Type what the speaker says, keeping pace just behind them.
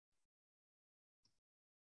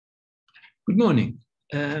Good morning.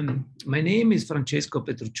 My name is Francesco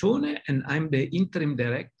Petruccione, and I'm the interim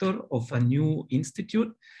director of a new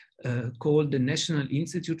institute called the National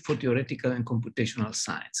Institute for Theoretical and Computational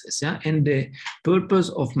Sciences. Yeah? And the purpose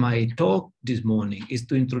of my talk this morning is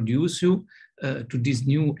to introduce you to this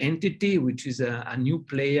new entity, which is a new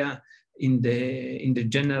player in the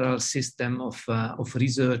general system of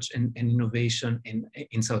research and innovation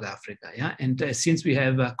in South Africa. Yeah? And since we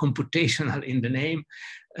have computational in the name,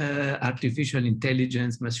 artificial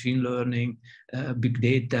intelligence, machine learning, big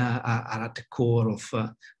data are at the core of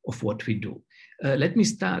what we do. Let me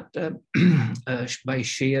start by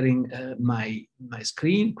sharing my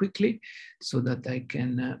screen quickly so that I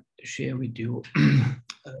can share with you.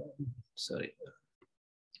 Sorry.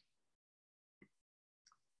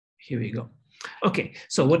 Here we go. Okay,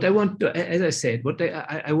 so what I want to, as I said, what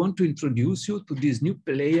I want to introduce you to this new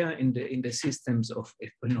player in the systems of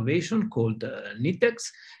innovation called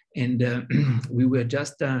NITheCS, and we were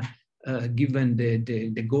just given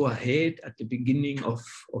the go-ahead at the beginning of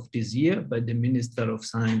this year by the Minister of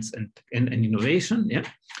Science and Innovation, yeah,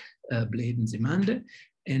 Bladen Zimande.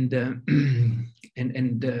 And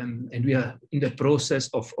we are in the process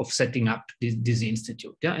of setting up this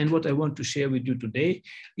institute. Yeah? And what I want to share with you today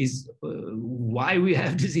is why we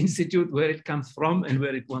have this institute, where it comes from, and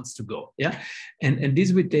where it wants to go. Yeah? And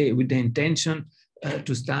this with the intention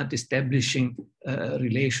to start establishing a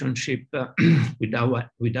relationship with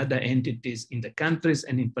other entities in the countries,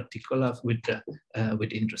 and in particular with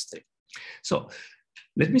industry. So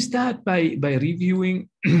let me start by reviewing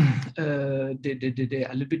a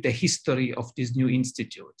little bit the history of this new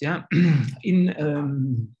institute. Yeah,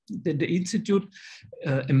 the institute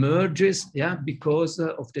emerges, yeah, because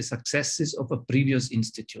of the successes of a previous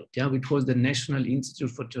institute, yeah, which was the National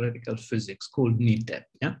Institute for Theoretical Physics, called NITheCS.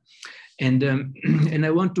 Yeah, and I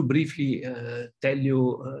want to briefly tell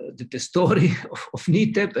you the story of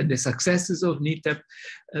NITheCS and the successes of NITheCS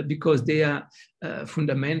because they are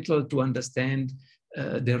fundamental to understand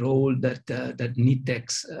the role that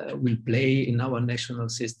NITheCS will play in our national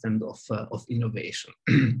system of innovation.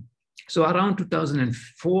 So around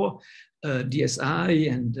 2004, DSI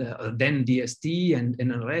and then DST and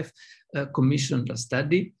NRF commissioned a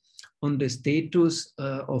study on the status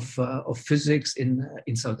of physics in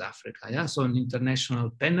South Africa. Yeah? So an international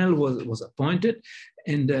panel was appointed,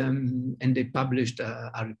 and they published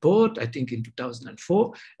a report, I think in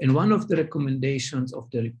 2004. And one of the recommendations of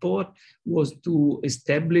the report was to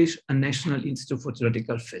establish a National Institute for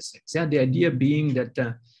Theoretical Physics. Yeah? The idea being that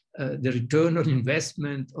the return on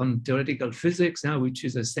investment on theoretical physics, which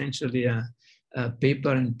is essentially a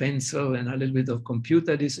paper and pencil and a little bit of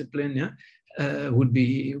computer discipline, yeah, would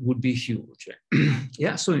be huge.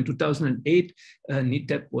 Yeah, so in 2008,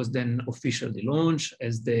 NITheCS was then officially launched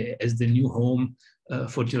as the new home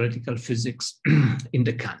for theoretical physics in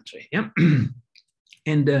the country. Yeah,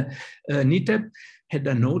 and NITheCS had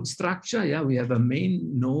a node structure. Yeah, we have a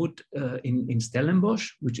main node in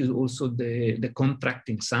Stellenbosch, which is also the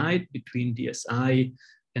contracting site between DSI,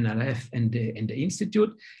 NRF, and the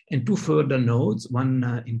institute, and two further nodes, one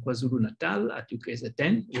in KwaZulu-Natal at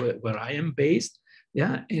UKZN, where I am based,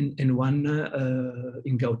 yeah, and one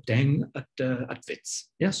in Gauteng at WITS.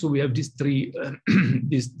 Yeah, so we have these three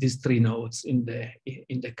these three nodes in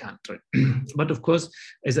the country. But of course,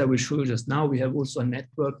 as I will show you just now, we have also a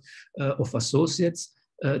network of associates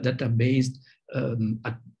that are based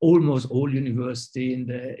at almost all universities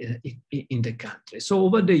in the country. So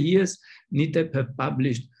over the years, NITheCS have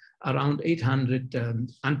published around 800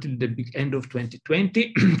 until the end of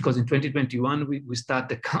 2020, because in 2021 we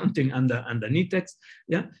started counting under NITheCS.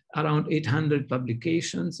 Yeah, around 800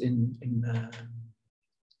 publications in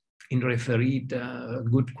refereed,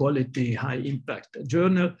 good quality, high impact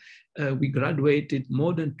journal. We graduated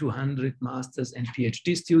more than 200 masters and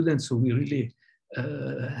PhD students, so we really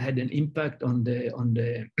had an impact on the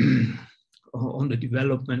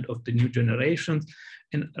development of the new generations,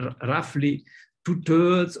 and roughly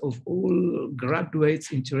 2/3 of all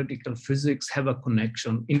graduates in theoretical physics have a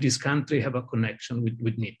connection in this country, have a connection with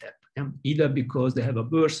NITheCS, yeah? Either because they have a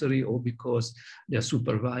bursary or because they are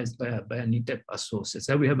supervised by a NITheCS associate.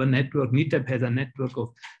 So we have a network. NITheCS has a network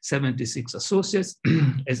of 76 associates,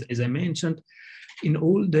 as I mentioned. In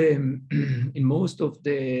most of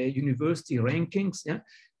the university rankings, yeah,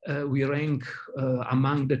 we rank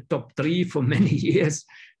among the top 3 for many years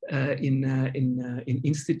in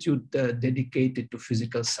institute dedicated to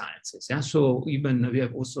physical sciences. Yeah, so even we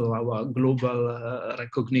have also our global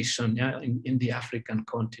recognition, yeah, in the African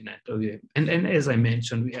continent. And as I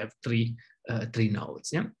mentioned, we have three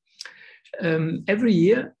nodes. Yeah, every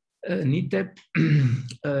year NITheCS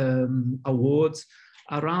awards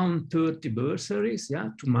around 30 bursaries, yeah,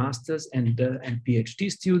 to masters and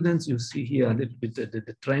PhD students. You see here a little bit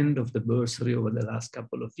the trend of the bursary over the last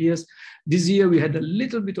couple of years. This year we had a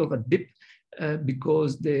little bit of a dip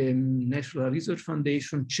because the National Research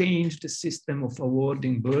Foundation changed the system of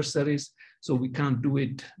awarding bursaries. So we can't do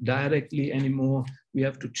it directly anymore. We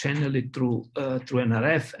have to channel it through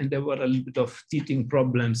NRF, and there were a little bit of teething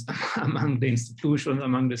problems among the institutions,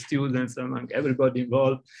 among the students, among everybody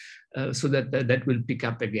involved, so that will pick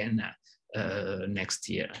up again next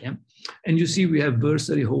year. Yeah? And you see we have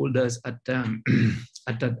bursary holders at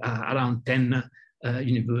around 10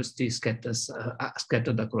 universities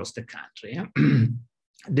scattered across the country. Yeah?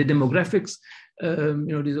 The demographics,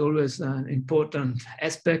 this is always an important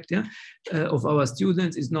aspect, yeah, of our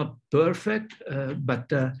students. Is not perfect,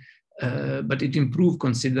 but it improved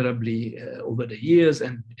considerably over the years,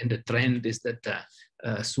 and the trend is that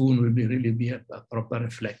soon will really be a proper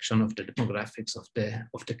reflection of the demographics of the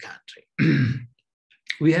country.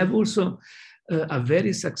 We have also a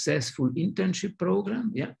very successful internship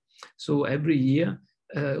program, yeah. So every year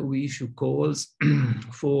we issue calls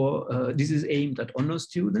for, this is aimed at honor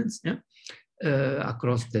students, yeah,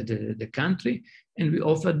 across the country, and we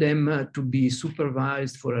offer them to be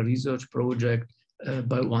supervised for a research project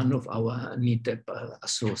by one of our NITheCS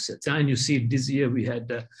associates. And you see this year we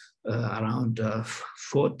had around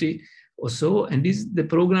 40 or so, and the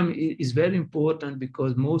program is very important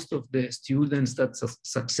because most of the students that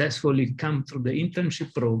successfully come through the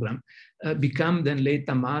internship program become then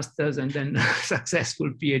later masters and then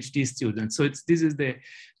successful PhD students. So this is the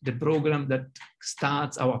program that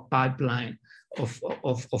starts our pipeline of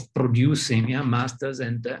producing, yeah, masters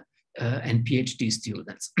and PhD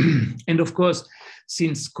students. And of course,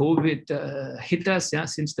 since COVID hit us, yeah,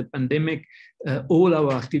 since the pandemic, all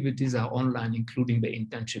our activities are online, including the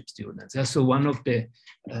internship students. Yeah? So one of the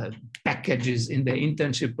packages in the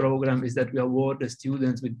internship program is that we award the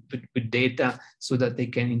students with data so that they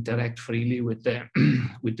can interact freely with the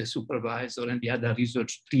supervisor and the other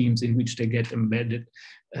research teams in which they get embedded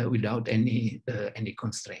without any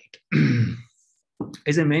constraint.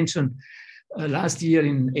 As I mentioned, last year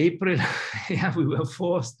in April, yeah, we were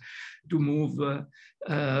forced to move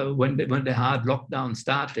when the hard lockdown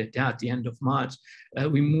started, yeah, at the end of March.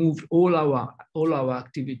 We moved all our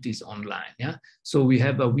activities online. Yeah, so we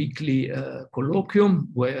have a weekly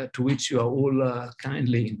colloquium to which you are all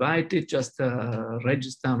kindly invited. Just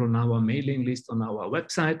register on our mailing list on our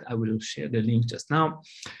website. I will share the link just now.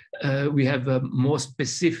 We have more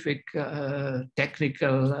specific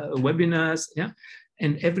technical webinars. Yeah.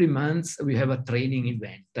 And every month we have a training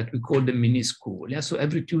event that we call the mini school. Yeah? So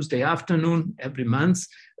every Tuesday afternoon, every month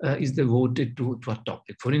is devoted to a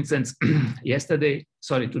topic. For instance, today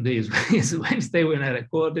is Wednesday when I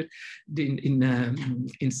recorded. In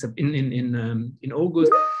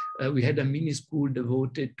August, we had a mini school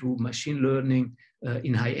devoted to machine learning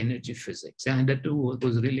in high energy physics. Yeah? And that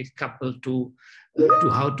was really coupled to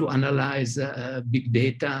how to analyze big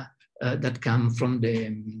data that come from the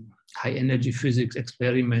high energy physics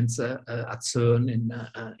experiments at CERN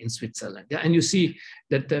in Switzerland. Yeah? And you see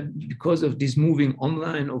that because of this moving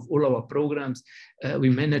online of all our programs, we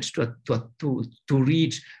managed to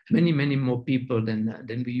reach many more people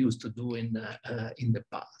than we used to do in the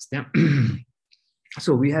past. Yeah?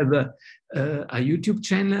 So we have a YouTube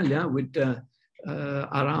channel, yeah, with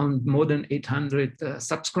around more than 800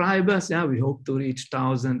 subscribers. Yeah? We hope to reach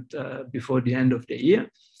 1,000 before the end of the year.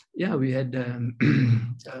 Yeah, we had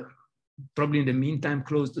probably in the meantime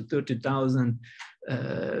close to 30,000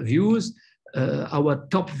 views. Our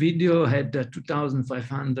top video had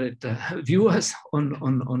 2,500 viewers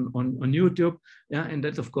on YouTube. Yeah, and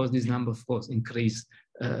that, of course, this number, of course, increased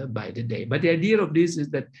by the day. But the idea of this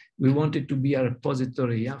is that we wanted to be a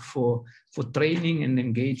repository, yeah, for training and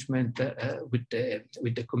engagement with the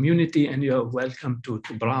community, and you are welcome to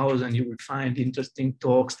browse, and you will find interesting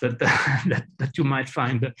talks that you might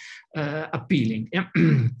find appealing. Yeah.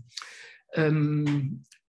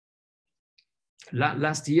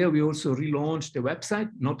 Last year, we also relaunched the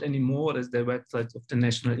website, not anymore as the website of the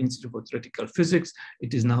National Institute for Theoretical Physics.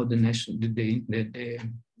 It is now the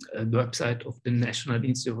website of the National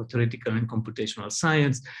Institute for Theoretical and Computational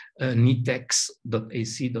Science.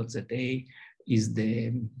 NITheCS.ac.za is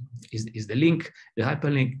the link, the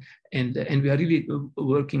hyperlink, and we are really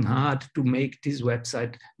working hard to make this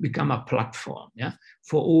website become a platform, yeah,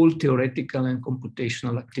 for all theoretical and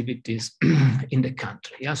computational activities in the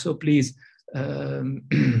country. Yeah, so please.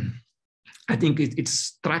 I think it's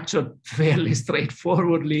structured fairly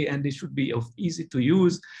straightforwardly, and it should be easy to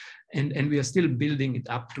use. And we are still building it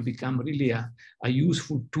up to become really a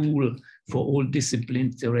useful tool for all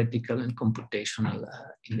disciplines, theoretical and computational,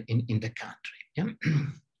 in the country. Yeah?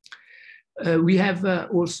 We have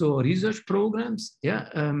also research programs. Yeah?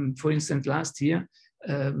 For instance, last year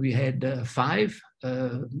we had 5,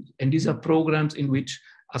 and these are programs in which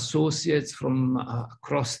associates from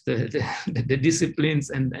across the disciplines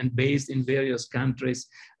and based in various countries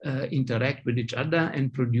interact with each other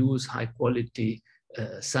and produce high quality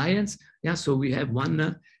science. Yeah, so we have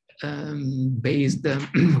one based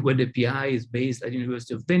where the PI is based at the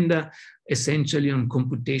University of Vinda, essentially on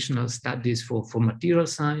computational studies for material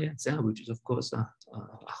science, yeah, which is of course a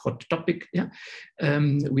hot topic. Yeah,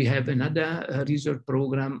 we have another research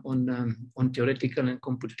program on theoretical and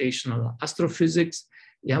computational astrophysics,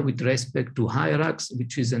 yeah, with respect to HIRAX,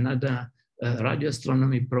 which is another radio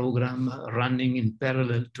astronomy program running in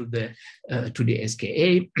parallel to the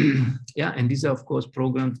SKA. Yeah, and these are of course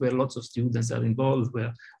programs where lots of students are involved,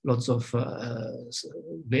 where lots of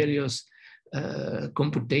various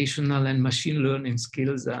computational and machine learning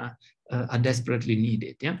skills are desperately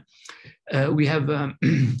needed. Yeah, we have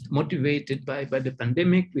motivated by the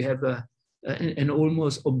pandemic, we have an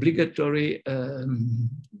almost obligatory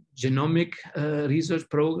genomic research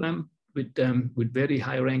program with very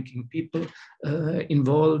high-ranking people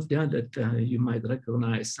involved. Yeah, that you might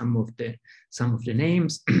recognize some of the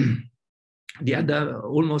names. The other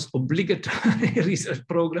almost obligatory research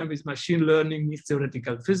program is machine learning with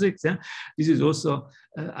theoretical physics. Yeah? This is also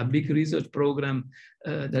a big research program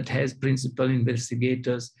that has principal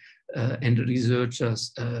investigators and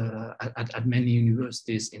researchers at many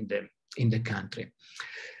universities in the country.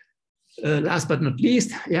 Last but not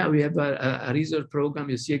least, yeah, we have a research program.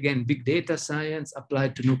 You see again, big data science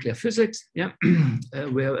applied to nuclear physics. Yeah,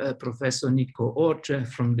 where Professor Nico Orce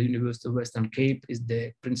from the University of Western Cape is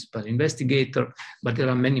the principal investigator. But there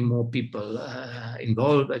are many more people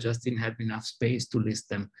involved. I just didn't have enough space to list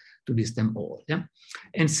them all. Yeah,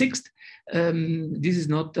 and sixth, this is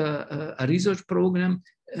not a research program.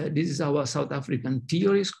 This is our South African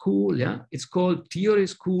theory school. Yeah, it's called theory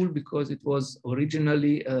school because it was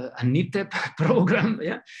originally a NITheCS program.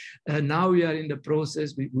 Yeah, now we are in the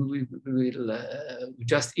process. We will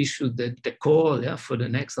just issue the call, yeah, for the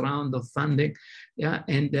next round of funding. Yeah,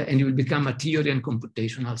 and it will become a theory and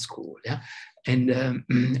computational school. Yeah, and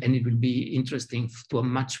it will be interesting to a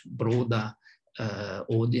much broader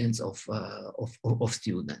audience of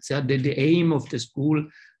students. Yeah, the aim of the school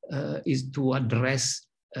is to address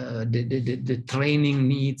the training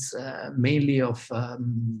needs mainly of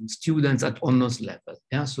students at honors level.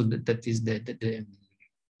 Yeah, so that is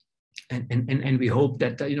and we hope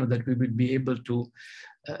that that we will be able to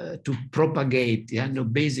propagate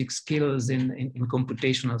basic skills in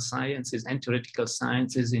computational sciences and theoretical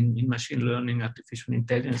sciences in machine learning, artificial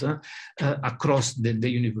intelligence across the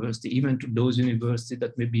university, even to those universities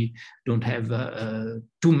that maybe don't have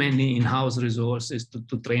too many in-house resources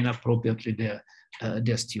to train appropriately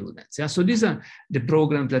their students. Yeah, so these are the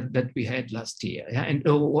programs that we had last year, yeah, and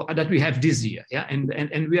that we have this year, yeah, and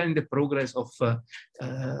we are in the progress of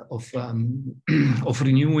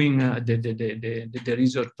renewing the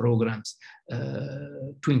research programs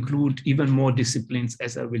to include even more disciplines,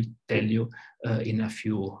 as I will tell you in a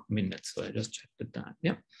few minutes. So I just checked the time.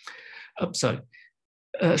 Yeah, sorry.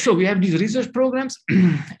 So we have these research programs,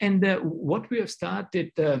 and what we have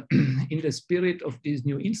started in the spirit of this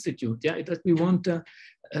new institute, yeah, is that we want,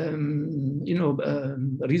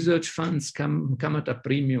 research funds come at a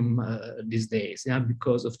premium these days, yeah,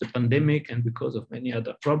 because of the pandemic and because of many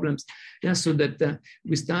other problems, yeah, so that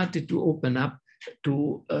we started to open up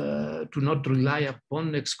to not rely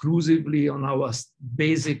upon exclusively on our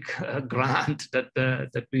basic grant that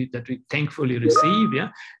we thankfully receive, yeah,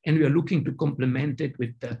 and we are looking to complement it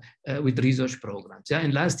with research programs, yeah.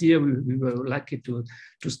 And last year we were lucky to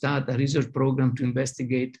start a research program to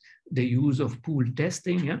investigate the use of pool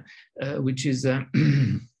testing, yeah, which is at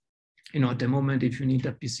the moment, if you need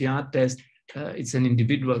a PCR test, it's an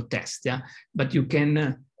individual test, yeah, but you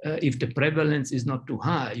can if the prevalence is not too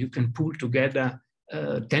high, you can pool together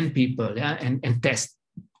 10 people, yeah, and test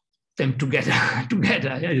them together.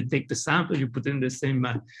 Yeah? You take the sample, you put in the same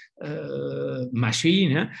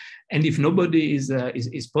machine, yeah? And if nobody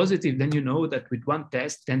is positive, then you know that with one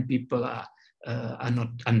test, 10 people are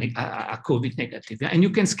COVID negative. Yeah? And you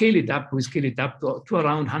can scale it up. We scale it up to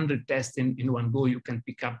around 100 tests in one go. You can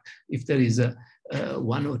pick up if there is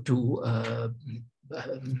one or two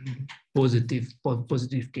positive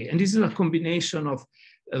case. And this is a combination of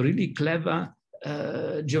really clever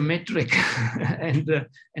geometric and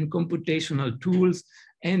computational tools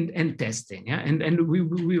and testing. Yeah, and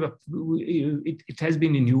it has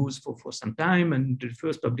been in use for some time, and the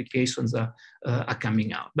first publications are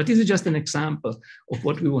coming out. But this is just an example of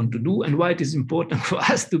what we want to do and why it is important for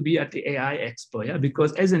us to be at the AI Expo. Yeah,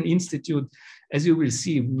 because as an institute, as you will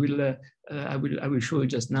see, I will show you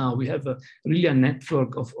just now, we have really a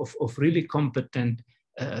network of really competent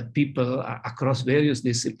people across various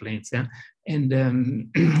disciplines, yeah? And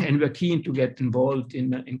we're keen to get involved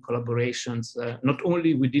in collaborations, not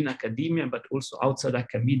only within academia, but also outside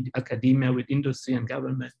academia with industry and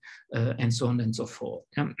government, and so on and so forth.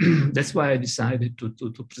 Yeah? That's why I decided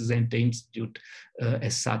to present the Institute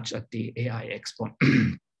as such at the AI Expo.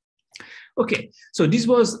 Okay, so this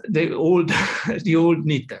was the old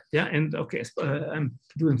NITheCS, yeah, and okay, I'm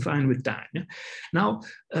doing fine with time. Yeah? Now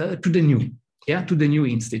to the new. Yeah, to the new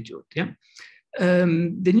institute. Yeah,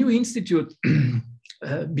 the new institute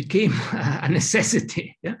became a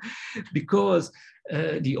necessity. Yeah, because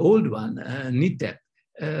the old one, NITheCS,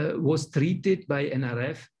 was treated by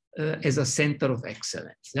NRF as a center of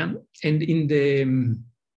excellence. Yeah, and in the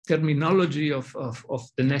terminology of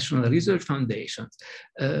the National Research Foundations,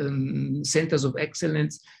 centers of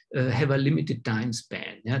excellence have a limited time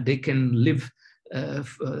span. Yeah, they can live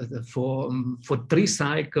for 3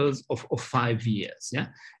 cycles of 5 years, yeah,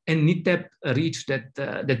 and NITheCS reached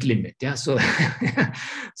that limit, yeah. So,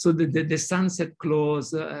 so the sunset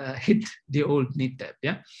clause hit the old NITheCS,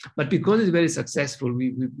 yeah. But because it's very successful,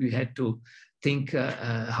 we had to think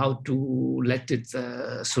how to let it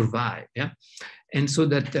survive, yeah. And so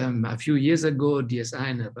that a few years ago,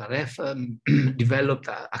 DSI and NRF developed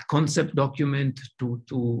a concept document to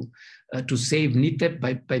save NITheCS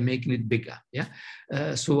by making it bigger. Yeah,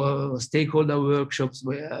 so stakeholder workshops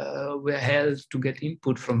were held to get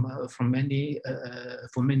input from many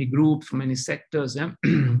groups, from many sectors. Yeah,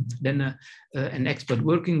 then an expert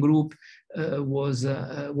working group was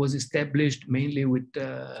established, mainly with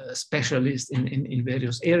specialists in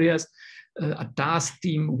various areas. A task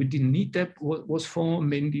team within NITheCS was formed,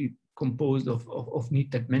 mainly composed of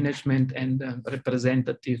NITheCS management and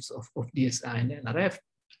representatives of DSI and NRF.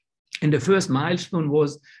 And the first milestone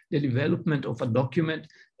was the development of a document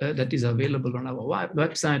that is available on our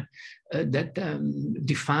website that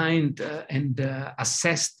defined and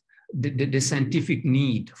assessed the scientific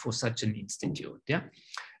need for such an institute. Yeah.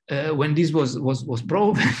 When this was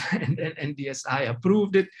proven and DSI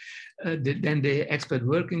approved it, then the expert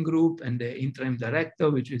working group and the interim director,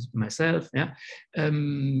 which is myself, yeah,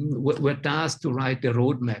 were tasked to write a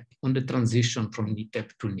roadmap on the transition from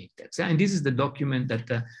NITheCS to NITheCS. And this is the document that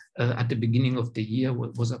at the beginning of the year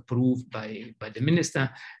was approved by the minister,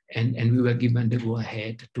 and we were given the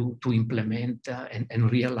go-ahead to implement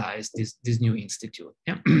and realize this new institute.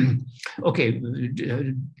 Yeah. Okay,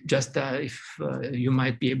 just if you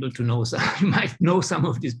might be able to know, you might know some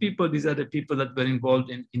of these people. These are the people that were involved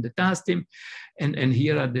in the task team, and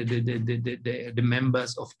here are the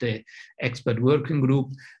members of the expert working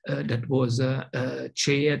group that was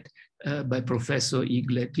chaired by Professor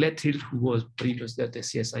Igle Glethill, who was previously at the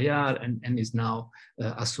CSIR and is now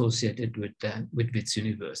associated with Wits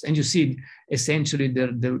University. And you see, essentially,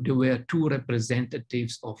 there were 2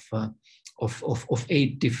 representatives of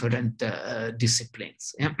 8 different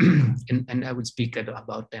disciplines. Yeah? and I will speak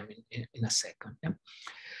about them in a second. Yeah?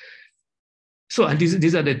 So, and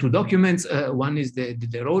these are the 2 documents. One is the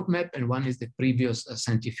roadmap, and one is the previous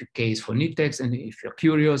scientific case for NITheCS. And if you're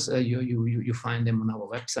curious, you find them on our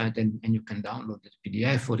website, and you can download the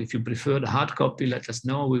PDF. Or if you prefer the hard copy, let us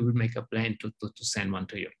know. We will make a plan to send one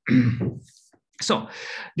to you. So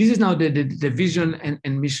this is now the vision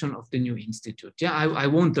and mission of the new institute. Yeah, I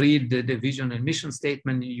won't read the vision and mission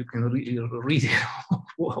statement. You can read it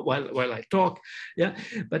while I talk. Yeah,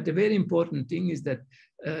 but the very important thing is that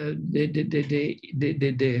the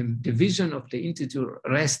vision of the institute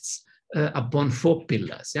rests upon 4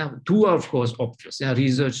 pillars. Yeah, 2 are of course obvious. Yeah,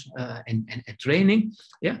 research and training.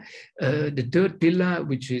 Yeah, the 3rd pillar,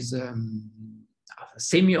 which is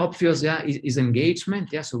semi-obvious, yeah, is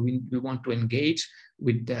engagement. Yeah, so we want to engage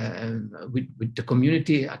with the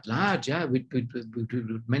community at large, yeah, with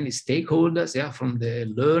many stakeholders, yeah, from the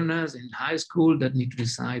learners in high school that need to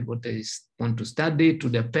decide what they want to study, to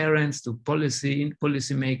their parents, to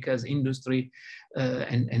policymakers, industry,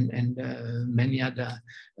 and many other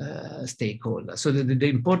stakeholders. So the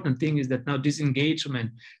important thing is that now this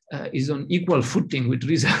engagement is on equal footing with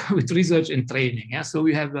research and training. Yeah? So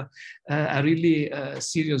we have a really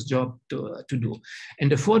serious job to do.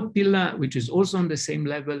 And the fourth pillar, which is also on the same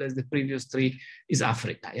level as the previous three, is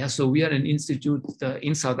Africa. Yeah? So we are an institute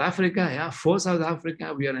in South Africa, yeah? For South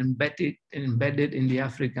Africa. We are embedded in the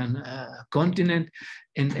African continent,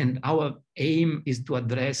 and our aim is to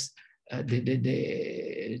address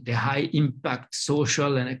the high impact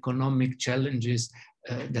social and economic challenges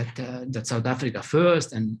that South Africa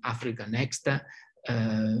first and Africa next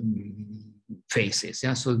faces.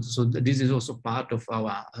 Yeah, so this is also part of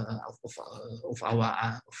our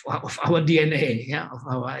DNA, yeah, of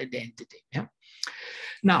our identity. Yeah.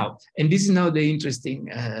 Now, and this is now the interesting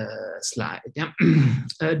slide. Yeah?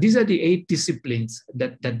 These are the 8 disciplines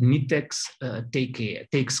that NITheCS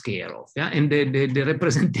takes care of. Yeah? And the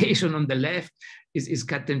representation on the left is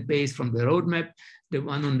cut and paste from the roadmap. The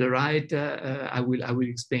one on the right, I will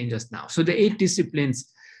explain just now. So the 8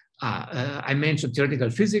 disciplines I mentioned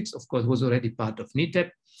theoretical physics, of course, was already part of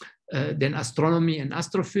NITheCS. Then astronomy and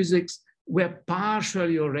astrophysics were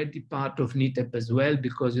partially already part of NITheCS as well,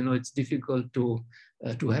 because it's difficult to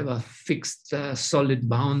have a fixed, solid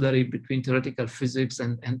boundary between theoretical physics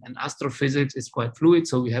and astrophysics. It's quite fluid.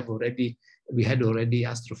 So we had already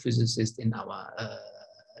astrophysicists in our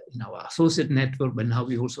associate network, but now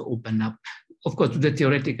we also open up, of course, to the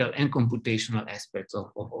theoretical and computational aspects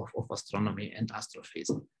of astronomy and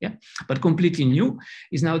astrophysics. Yeah, but completely new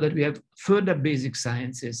is now that we have further basic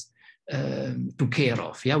sciences to care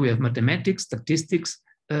of. Yeah, we have mathematics, statistics,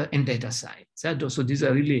 and data science. Yeah? So these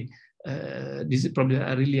are really this is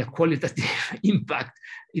probably a qualitative impact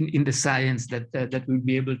in the science that we'll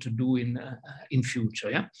be able to do in future.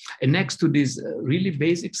 Yeah, and next to these really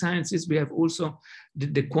basic sciences, we have also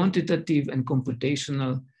the quantitative and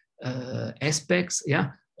computational aspects.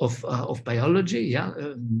 Yeah, of biology. Yeah,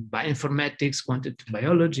 bioinformatics, quantitative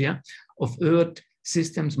biology. Yeah, of Earth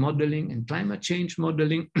systems modeling and climate change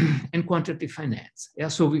modeling, and quantitative finance. Yeah,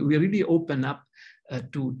 so we really open up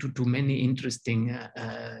to many interesting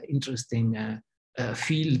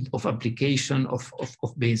field of application of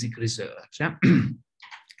basic research. Yeah?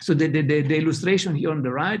 So the illustration here on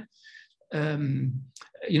the right,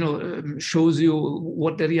 shows you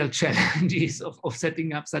what the real challenge is of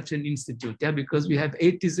setting up such an institute. Yeah, because we have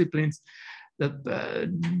 8 disciplines that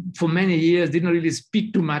for many years didn't really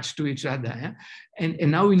speak too much to each other. Yeah? And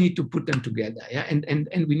now we need to put them together. Yeah,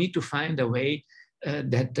 and we need to find a way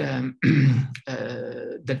that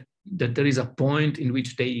there is a point in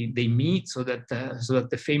which they meet, so that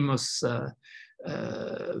the famous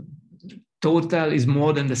total is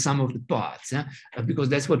more than the sum of the parts, yeah? Because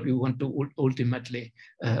that's what we want to ultimately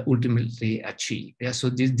achieve. Yeah, so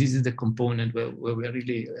this is the component where we're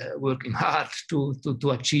really working hard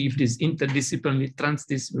to achieve these interdisciplinary,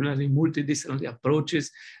 transdisciplinary, multidisciplinary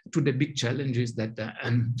approaches to the big challenges that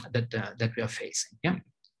we are facing. Yeah.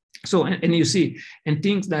 So, and you see, and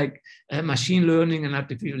things like machine learning and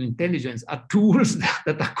artificial intelligence are tools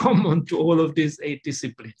that are common to all of these 8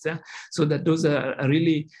 disciplines. Yeah? So that those are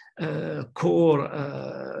really core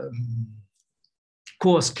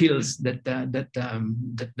skills that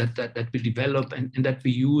we develop and that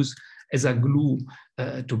we use as a glue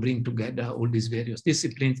to bring together all these various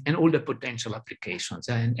disciplines and all the potential applications.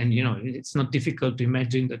 And it's not difficult to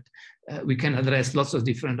imagine that we can address lots of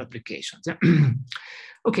different applications.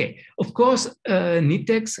 Okay, of course,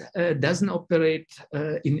 NITheCS doesn't operate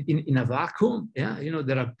in a vacuum. Yeah,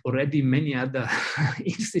 there are already many other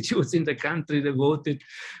institutes in the country devoted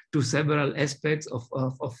to several aspects of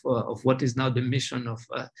what is now the mission of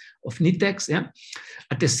NITheCS. Yeah,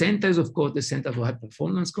 at the center is, of course, the Center for High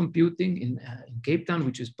Performance Computing in Cape Town,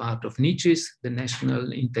 which is part of NITheCS, the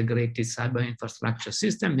National Integrated Cyber Infrastructure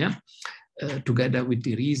System. Yeah. Together with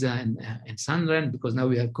ERISA and Sunrun, because now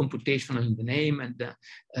we have computational in the name, and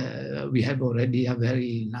we have already a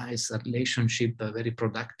very nice relationship, a very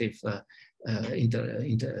productive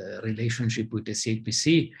relationship with the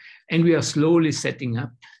CHPC, and we are slowly setting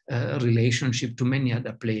up a relationship to many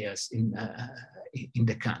other players in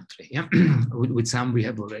the country. Yeah? with some we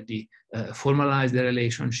have already formalized the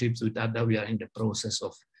relationships, with other we are in the process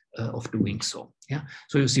of doing so. Yeah,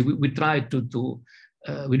 so you see, we try to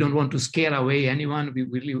we don't want to scare away anyone. We're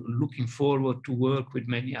really looking forward to work with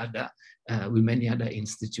many other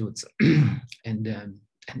institutes and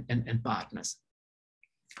partners.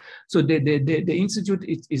 So the institute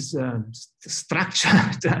is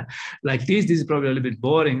structured like this. This is probably a little bit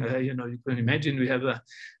boring. You know, you can imagine we have a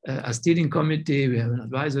steering committee, we have an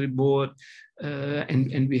advisory board,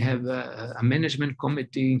 and we have a management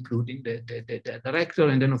committee, including the director,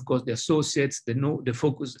 and then of course the associates, the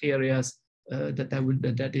focus areas that I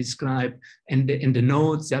describe, and the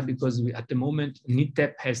nodes, yeah, because at the moment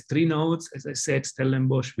NITheCS has 3 nodes, as I said,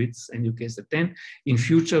 Stellenbosch, WITS, and UKZN. In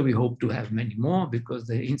future, we hope to have many more because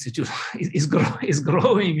the institute is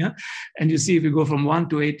growing, yeah? And you see, if you go from 1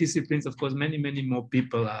 to 8 disciplines, of course, many more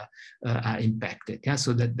people are impacted. Yeah,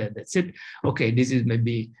 so that's it. Okay, this is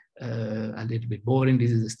maybe a little bit boring.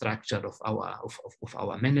 This is the structure of our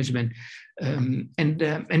management, and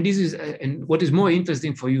this is and what is more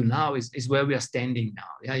interesting for you now is where we are standing now.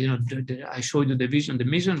 Yeah, you know, I showed you the vision, the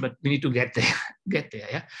mission, but we need to get there.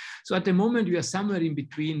 Yeah. So at the moment we are somewhere in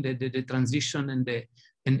between the transition and the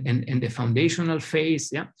foundational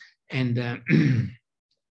phase. Yeah, and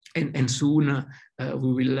soon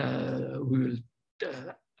we will.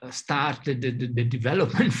 Start the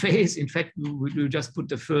development phase. In fact, we just put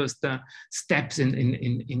the first steps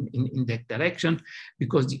in that direction,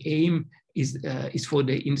 because the aim is for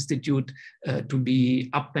the institute to be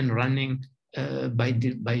up and running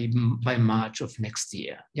by March of next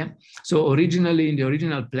year. Yeah. So originally, in the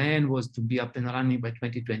original plan was to be up and running by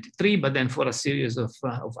 2023, but then for a series of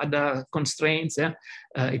other constraints, yeah,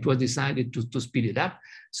 it was decided to speed it up.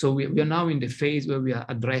 So we are now in the phase where we are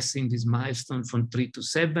addressing this milestone from 3 to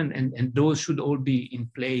 7, and those should all be in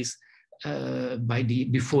place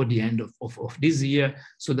before the end of this year,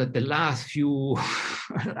 so that the last few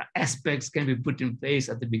aspects can be put in place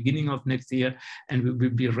at the beginning of next year, and we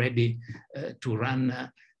will be ready to run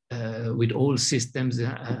with all systems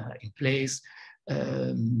in place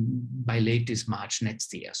by latest March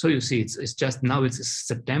next year. So you see, it's just now, it's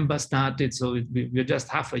September started, so we're just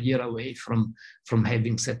half a year away from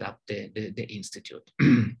having set up the institute.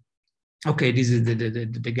 Okay, this is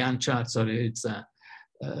the Gantt chart. Sorry, it's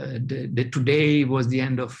today was the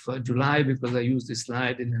end of July, because I used this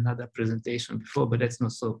slide in another presentation before, but that's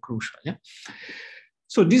not so crucial. Yeah.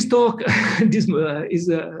 So this talk,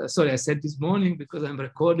 sorry, I said this morning because I'm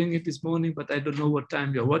recording it this morning, but I don't know what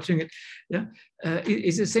time you're watching it. Yeah, it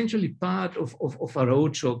is essentially part of a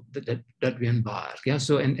roadshow that we embark. Yeah,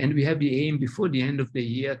 so and we have the aim before the end of the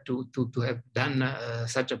year to have done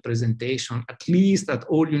such a presentation, at least at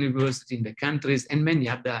all universities in the countries and many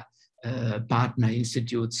other partner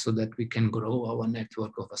institutes, so that we can grow our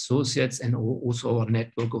network of associates and also our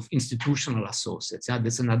network of institutional associates. Yeah,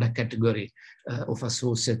 that's another category of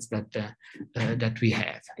associates that we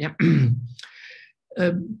have. Yeah.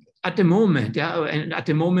 At the moment, yeah, and at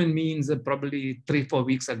the moment means probably 3-4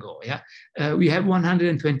 weeks ago, yeah, we have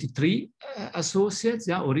 123 associates.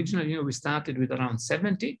 Yeah, originally, you know, we started with around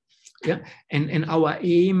 70. Yeah, and our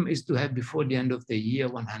aim is to have before the end of the year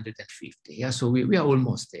 150. Yeah, so we are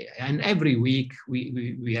almost there. And every week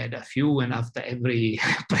we add a few, and after every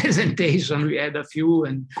presentation we add a few,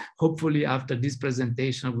 and hopefully after this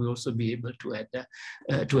presentation we'll also be able to add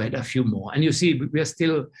a few more. And you see, we are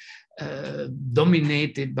still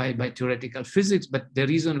dominated by theoretical physics, but the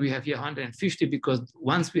reason we have here 150, because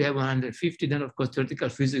once we have 150, then of course theoretical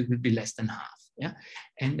physics will be less than half. Yeah,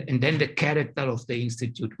 and then the character of the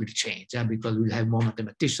institute will change, yeah, because we'll have more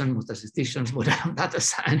mathematicians, more statisticians, more data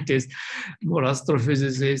scientists, more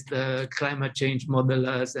astrophysicists, climate change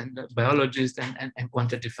modelers, and biologists, and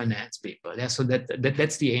quantitative finance people. Yeah, so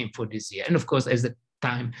that's the aim for this year. And of course, as the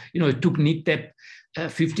time, you know, it took NITheCS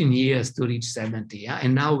 15 years to reach 70, yeah,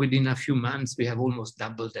 and now within a few months we have almost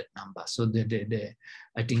doubled that number. So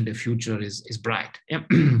I think the future is bright. Yeah.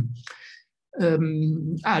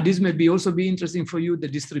 This may also be interesting for you, the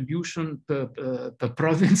distribution per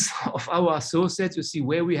province of our associates. You see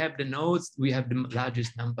where we have the nodes, we have the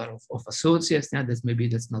largest number of associates. Yeah, that's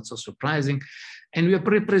not so surprising. And we are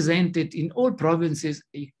represented in all provinces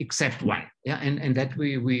except one. Yeah, and that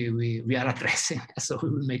we are addressing. So we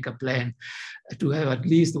will make a plan to have at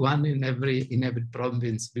least one in every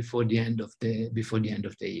province before the end of the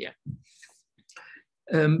year.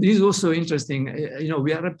 This is also interesting. You know,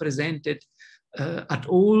 we are represented at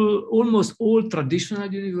almost all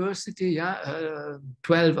traditional university. Yeah,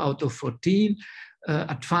 12 out of 14.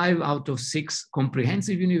 At 5 out of 6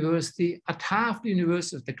 comprehensive university, at half the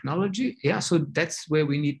University of Technology. Yeah, so that's where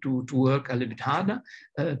we need to work a little bit harder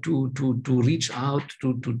to reach out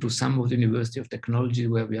to some of the University of Technology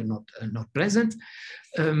where we are not present,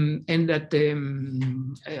 and we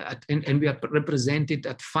are represented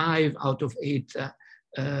at 5 out of 8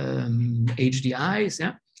 HDIs.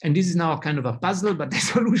 Yeah. And this is now kind of a puzzle, but the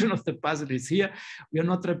solution of the puzzle is here. We are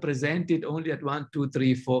not represented only at 1, 2,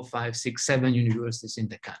 3, 4, 5, 6, 7 universities in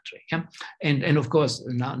the country. Yeah? And of course,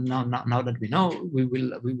 now that we know, we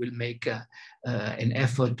will make an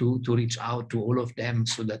effort to reach out to all of them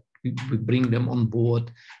so that we bring them on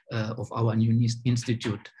board of our new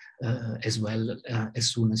institute as well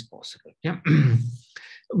as soon as possible. Yeah.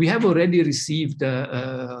 We have already received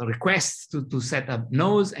requests to set up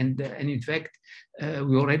nodes, and in fact,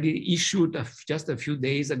 we already issued just a few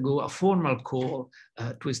days ago a formal call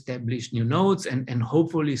to establish new nodes, and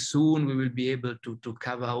hopefully soon we will be able to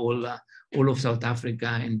cover all of South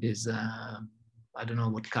Africa in this. I don't know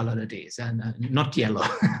what color it is, and not yellow.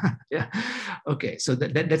 Yeah. Okay, so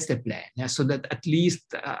that's the plan. Yeah, so that at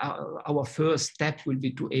least our first step will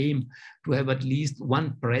be to aim to have at least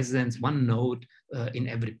one presence, one node in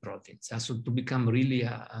every province. So to become really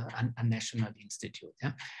a national institute.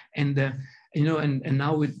 Yeah, and you know, and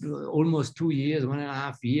now with almost 2 years,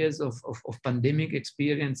 1.5 years of pandemic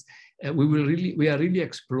experience, we are really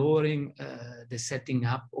exploring the setting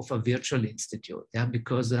up of a virtual institute. Yeah,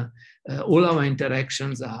 because all our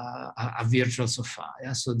interactions are virtual so far.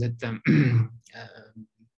 Yeah, so that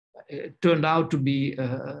it turned out to be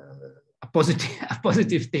a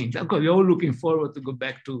positive thing. Of course, we're all looking forward to go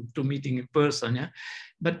back to meeting in person, yeah.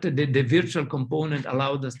 But the virtual component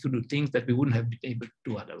allowed us to do things that we wouldn't have been able to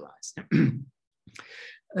do otherwise.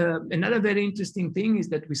 Another very interesting thing is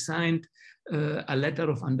that we signed a letter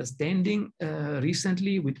of understanding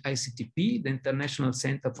recently with ICTP, the International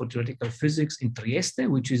Center for Theoretical Physics in Trieste,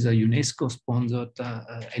 which is a UNESCO-sponsored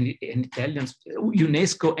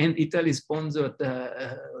UNESCO and Italy-sponsored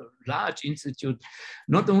large institute,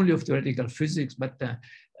 not only of theoretical physics, but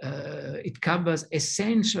it covers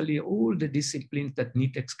essentially all the disciplines that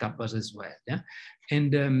NITheCS covers as well. Yeah?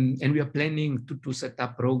 And we are planning to set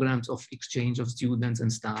up programs of exchange of students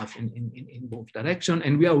and staff in both directions.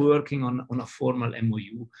 And we are working on a formal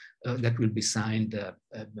MOU that will be signed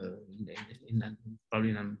probably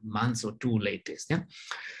in a month or two latest. Yeah?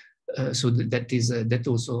 So that's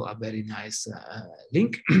also a very nice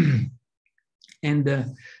link.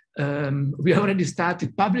 And we already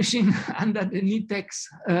started publishing under the NITheCS.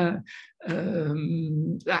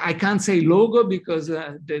 I can't say logo because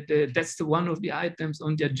that's one of the items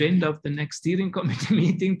on the agenda of the next steering committee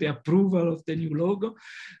meeting, the approval of the new logo.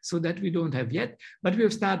 So that we don't have yet, but we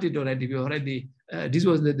have started already. This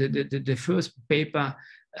was the first paper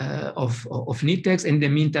of NITheCS. In the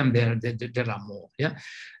meantime, there are more. Yeah,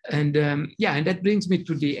 and and that brings me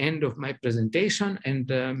to the end of my presentation.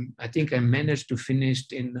 And I think I managed to finish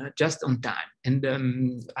in just on time. And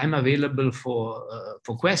I'm available for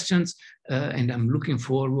questions, and I'm looking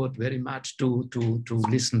forward very much to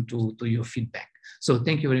listen to your feedback. So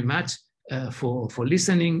thank you very much for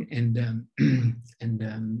listening, and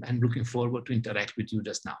I'm looking forward to interact with you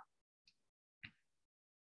just now.